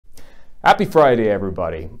Happy Friday,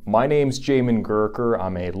 everybody. My name's Jamin Goecker.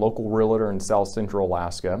 I'm a local realtor in South Central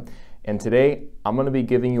Alaska, and today I'm going to be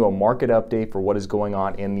giving you a market update for what is going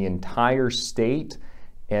on in the entire state,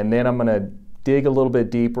 and then I'm going to dig a little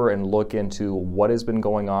bit deeper and look into what has been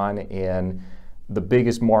going on in the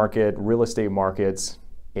biggest market, real estate markets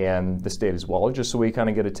in the state as well, just so we kind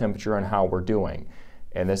of get a temperature on how we're doing.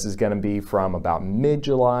 And this is going to be from about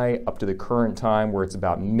mid-July up to the current time where it's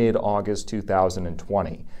about mid-August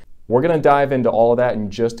 2020. We're going to dive into all of that in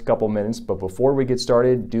just a couple minutes, but before we get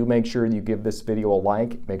started, do make sure you give this video a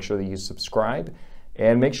like, make sure that you subscribe,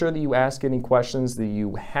 and make sure that you ask any questions that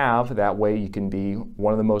you have. That way you can be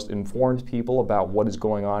one of the most informed people about what is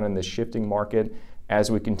going on in this shifting market as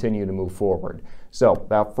we continue to move forward. So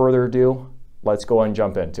without further ado, let's go and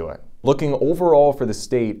jump into it. Looking overall for the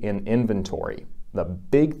state in inventory, the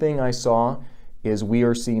big thing I saw is we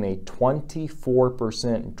are seeing a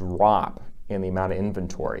 24% drop in the amount of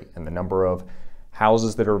inventory and the number of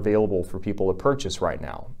houses that are available for people to purchase right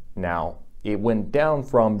now. Now, it went down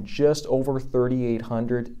from just over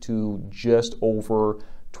 3,800 to just over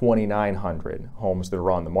 2,900 homes that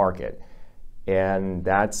are on the market. And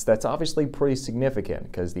that's obviously pretty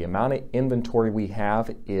significant because the amount of inventory we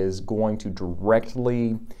have is going to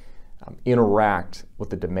directly interact with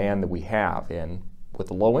the demand that we have. And with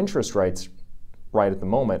the low interest rates right at the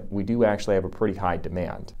moment, we do actually have a pretty high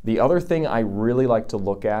demand. The other thing I really like to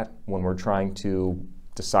look at when we're trying to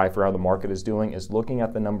decipher how the market is doing is looking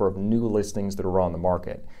at the number of new listings that are on the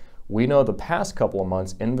market. We know the past couple of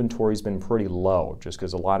months inventory's been pretty low just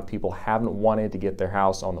because a lot of people haven't wanted to get their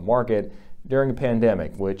house on the market during a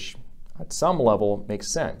pandemic, which at some level makes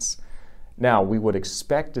sense. Now, we would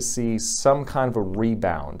expect to see some kind of a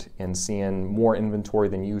rebound in seeing more inventory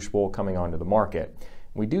than usual coming onto the market.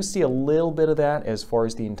 We do see a little bit of that as far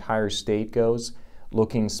as the entire state goes,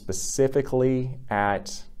 looking specifically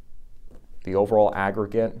at the overall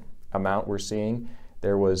aggregate amount we're seeing.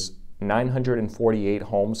 There was 948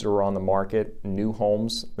 homes that were on the market, new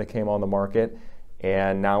homes that came on the market,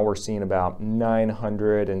 and now we're seeing about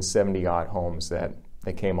 970 odd homes that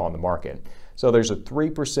came on the market. So there's a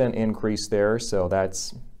 3% increase there, so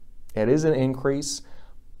it is an increase,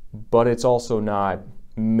 but it's also not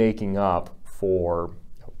making up for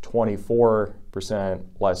 24%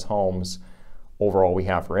 less homes overall we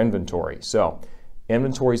have for inventory. So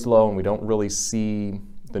inventory's low and we don't really see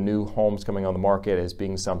the new homes coming on the market as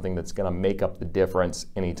being something that's going to make up the difference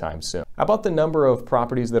anytime soon. How about the number of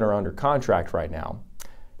properties that are under contract right now?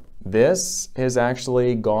 This has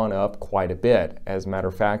actually gone up quite a bit. As a matter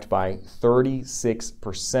of fact, by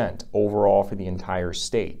 36% overall for the entire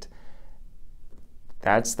state.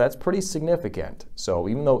 That's pretty significant. So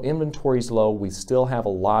even though inventory is low, we still have a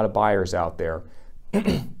lot of buyers out there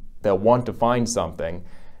that want to find something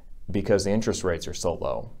because the interest rates are so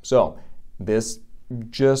low. So this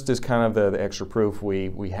just is kind of the extra proof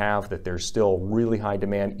we have that there's still really high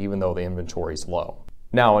demand even though the inventory is low.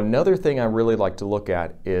 Now, another thing I really like to look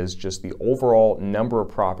at is just the overall number of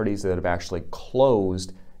properties that have actually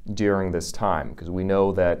closed during this time, because we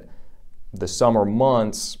know that the summer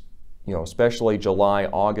months, especially July,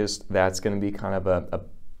 August, that's going to be kind of a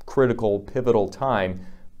critical, pivotal time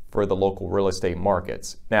for the local real estate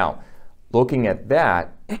markets. Now, looking at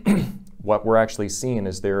that, what we're actually seeing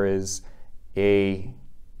is there is a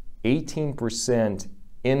 18%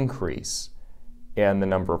 increase in the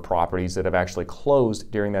number of properties that have actually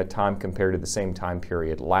closed during that time compared to the same time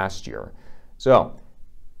period last year. So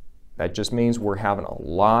that just means we're having a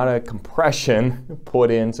lot of compression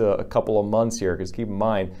put into a couple of months here, because keep in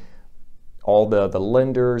mind, all the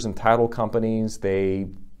lenders and title companies, they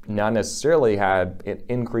not necessarily had an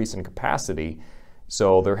increase in capacity,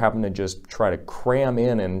 so they're having to just try to cram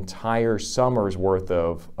in an entire summer's worth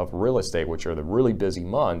of real estate, which are the really busy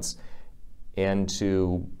months,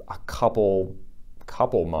 into a couple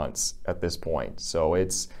months at this point. So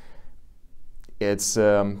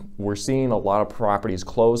we're seeing a lot of properties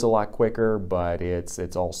close a lot quicker, but it's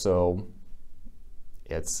also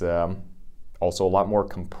a lot more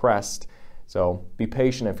compressed. So be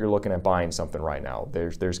patient if you're looking at buying something right now.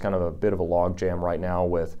 There's kind of a bit of a log jam right now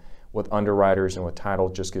with underwriters and with title,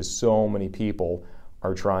 just because so many people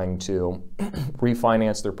are trying to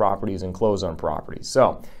refinance their properties and close on properties.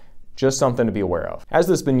 So just something to be aware of. Has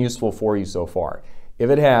this been useful for you so far? If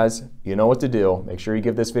it has, you know what to do. Make sure you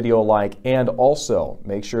give this video a like, and also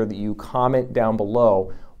make sure that you comment down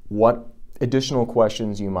below what additional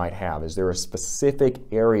questions you might have. Is there a specific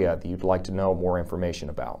area that you'd like to know more information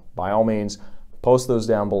about? By all means, post those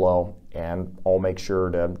down below and I'll make sure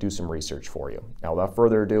to do some research for you. Now, without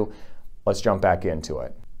further ado, let's jump back into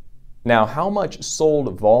it. Now, how much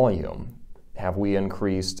sold volume have we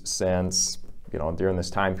increased since, during this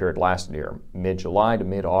time period last year, mid-July to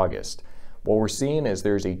mid-August? What we're seeing is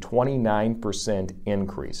there's a 29%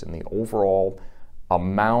 increase in the overall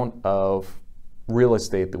amount of real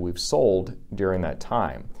estate that we've sold during that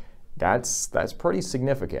time. That's pretty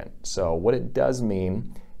significant. So what it does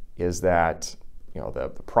mean is that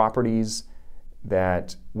the properties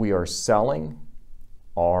that we are selling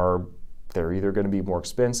they're either going to be more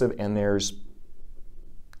expensive, and there's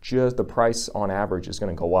just the price on average is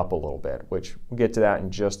going to go up a little bit, which we'll get to that in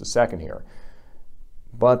just a second here.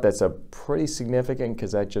 But that's a pretty significant,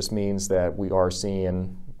 because that just means that we are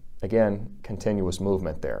seeing, again, continuous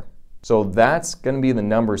movement there. So that's going to be the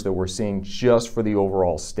numbers that we're seeing just for the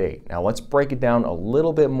overall state. Now let's break it down a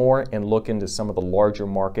little bit more and look into some of the larger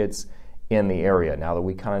markets in the area, now that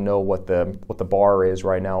we kind of know what the bar is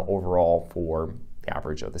right now overall for the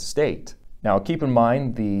average of the state. Now keep in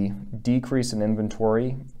mind the decrease in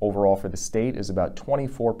inventory overall for the state is about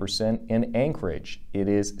 24%. In Anchorage, it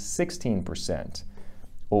is 16%.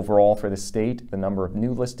 Overall for the state, the number of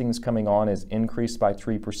new listings coming on is increased by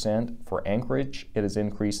 3%. For Anchorage, it is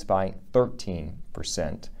increased by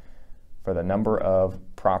 13%. For the number of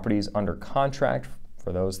properties under contract,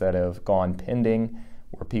 for those that have gone pending,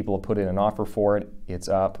 where people have put in an offer for it, it's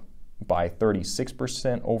up by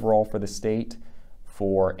 36% overall for the state.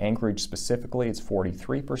 For Anchorage specifically, it's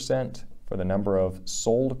 43%. For the number of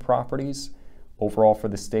sold properties, overall for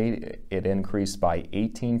the state, it increased by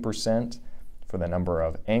 18%. For the number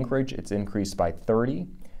of Anchorage, it's increased by 30.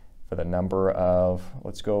 For the number of,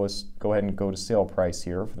 let's go ahead and go to sale price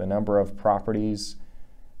here. For the number of properties,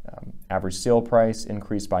 average sale price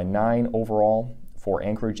increased by 9 overall. For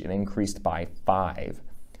Anchorage, it increased by 5.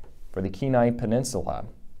 For the Kenai Peninsula,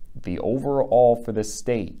 the overall for the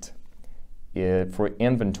state, for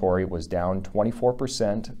inventory was down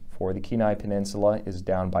 24%. For the Kenai Peninsula is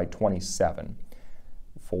down by 27%.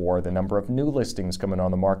 For the number of new listings coming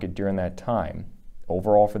on the market during that time,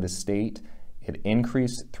 overall for the state, it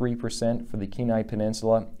increased 3%. For the Kenai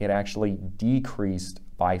Peninsula, it actually decreased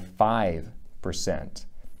by 5%.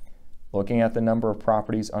 Looking at the number of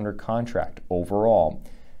properties under contract overall,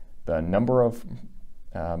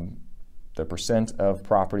 the percent of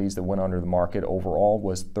properties that went under the market overall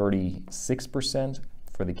was 36%.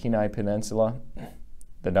 For the Kenai Peninsula,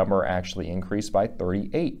 the number actually increased by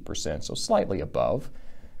 38%, so slightly above.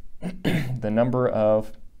 The number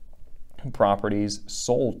of properties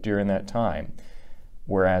sold during that time,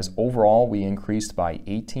 whereas overall we increased by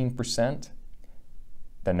 18%,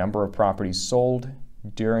 the number of properties sold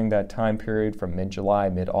during that time period from mid-July,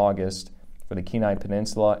 mid-August for the Kenai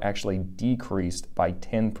Peninsula actually decreased by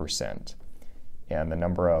 10%. And the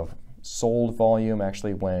number of sold volume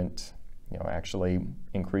actually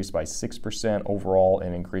increased by 6% overall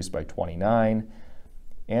and increased by 29%.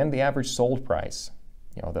 And the average sold price,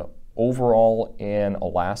 the overall in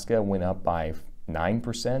Alaska went up by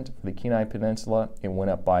 9%. For the Kenai Peninsula, it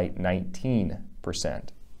went up by 19%.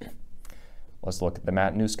 Let's look at the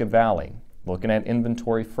MatSu Valley. Looking at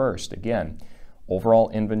inventory first, again, overall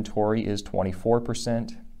inventory is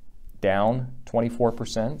 24%, down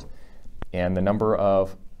 24%, and the number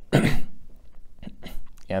of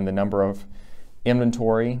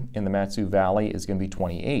inventory in the MatSu Valley is going to be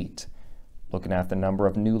 28. Looking at the number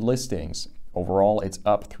of new listings, overall it's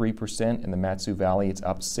up 3%. In the MatSu Valley, it's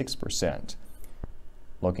up 6%.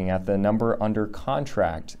 Looking at the number under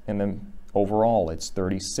contract, in the overall it's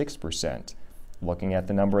 36%. Looking at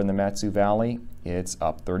the number in the MatSu Valley, it's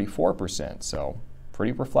up 34%, so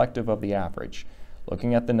pretty reflective of the average.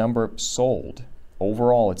 Looking at the number sold,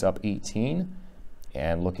 overall it's up 18%,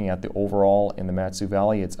 and looking at the overall in the MatSu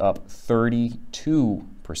Valley, it's up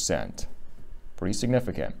 32%. Pretty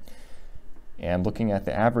significant. And looking at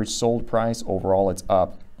the average sold price, overall it's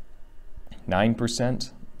up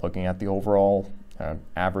 9%. Looking at the overall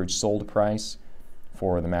average sold price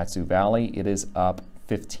for the MatSu Valley, it is up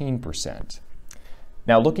 15%.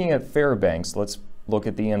 Now looking at Fairbanks, let's look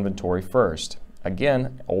at the inventory first.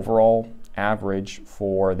 Again, overall average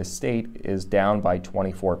for the state is down by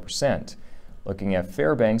 24%. Looking at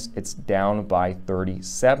Fairbanks, it's down by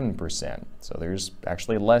 37%. So there's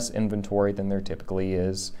actually less inventory than there typically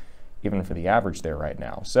is, even for the average there right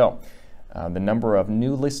now. So the number of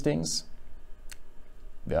new listings,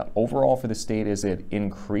 the overall for the state is it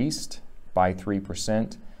increased by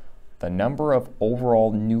 3%. The number of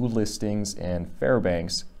overall new listings in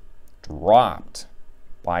Fairbanks dropped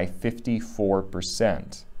by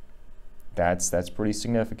 54%. That's pretty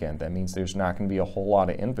significant. That means there's not going to be a whole lot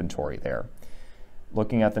of inventory there.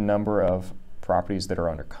 Looking at the number of properties that are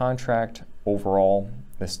under contract, overall,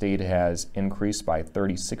 the state has increased by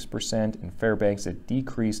 36%. In Fairbanks, it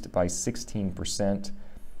decreased by 16%.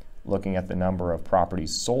 Looking at the number of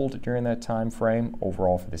properties sold during that time frame,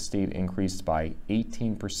 overall for the state increased by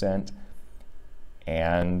 18%.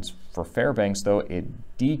 And for Fairbanks, though, it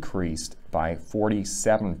decreased by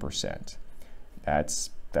 47%.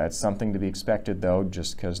 That's something to be expected, though,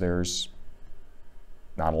 just because there's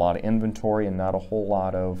not a lot of inventory and not a whole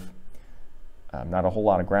lot of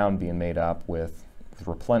ground being made up with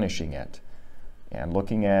replenishing it. And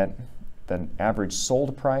looking at the average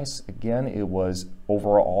sold price, again, it was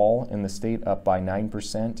overall in the state up by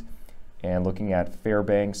 9%. And looking at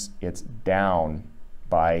Fairbanks, it's down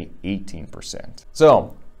by 18%.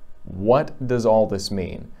 So what does all this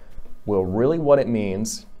mean? Well, really what it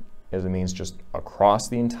means is it means just across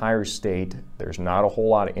the entire state, there's not a whole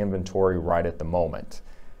lot of inventory right at the moment.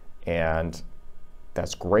 And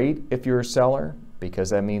that's great if you're a seller,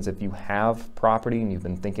 because that means if you have property and you've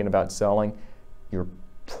been thinking about selling, you're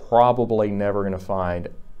probably never going to find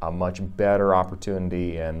a much better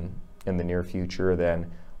opportunity in the near future than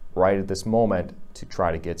right at this moment to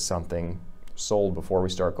try to get something sold before we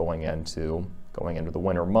start going into the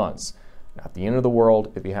winter months. Not the end of the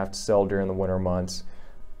world if you have to sell during the winter months,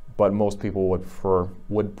 but most people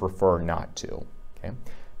would prefer not to. Okay,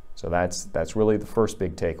 so that's really the first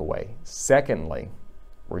big takeaway. Secondly,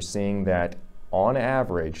 we're seeing that on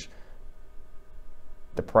average,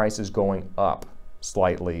 the price is going up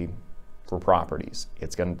slightly for properties.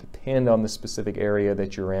 It's going to depend on the specific area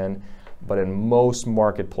that you're in, but in most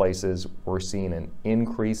marketplaces, we're seeing an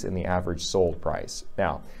increase in the average sold price.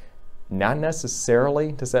 Now, not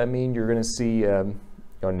necessarily does that mean you're going to see a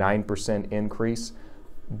 9% increase,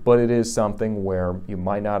 but it is something where you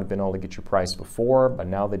might not have been able to get your price before, but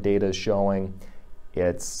now the data is showing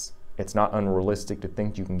it's not unrealistic to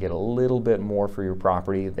think you can get a little bit more for your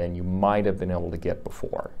property than you might have been able to get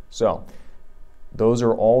before. So those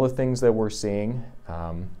are all the things that we're seeing.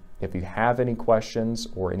 If you have any questions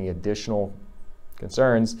or any additional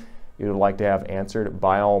concerns you would like to have answered,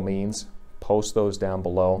 by all means, post those down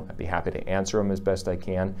below. I'd be happy to answer them as best I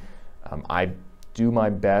can. I do my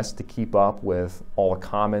best to keep up with all the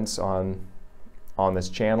comments on this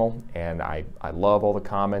channel, and I love all the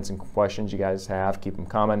comments and questions you guys have. Keep them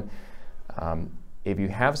coming. If you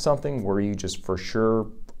have something where you just for sure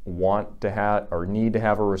want to have or need to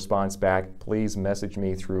have a response back, please message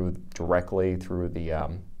me directly through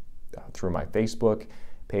my Facebook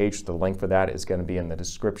page. The link for that is going to be in the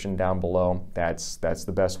description down below. That's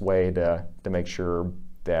the best way to make sure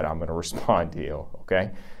that I'm going to respond to you.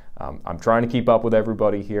 Okay, I'm trying to keep up with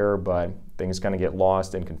everybody here, but things kind of get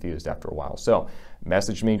lost and confused after a while. So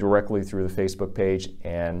message me directly through the Facebook page,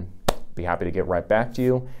 and be happy to get right back to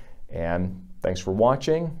you. And thanks for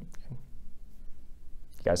watching.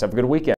 You guys have a good weekend.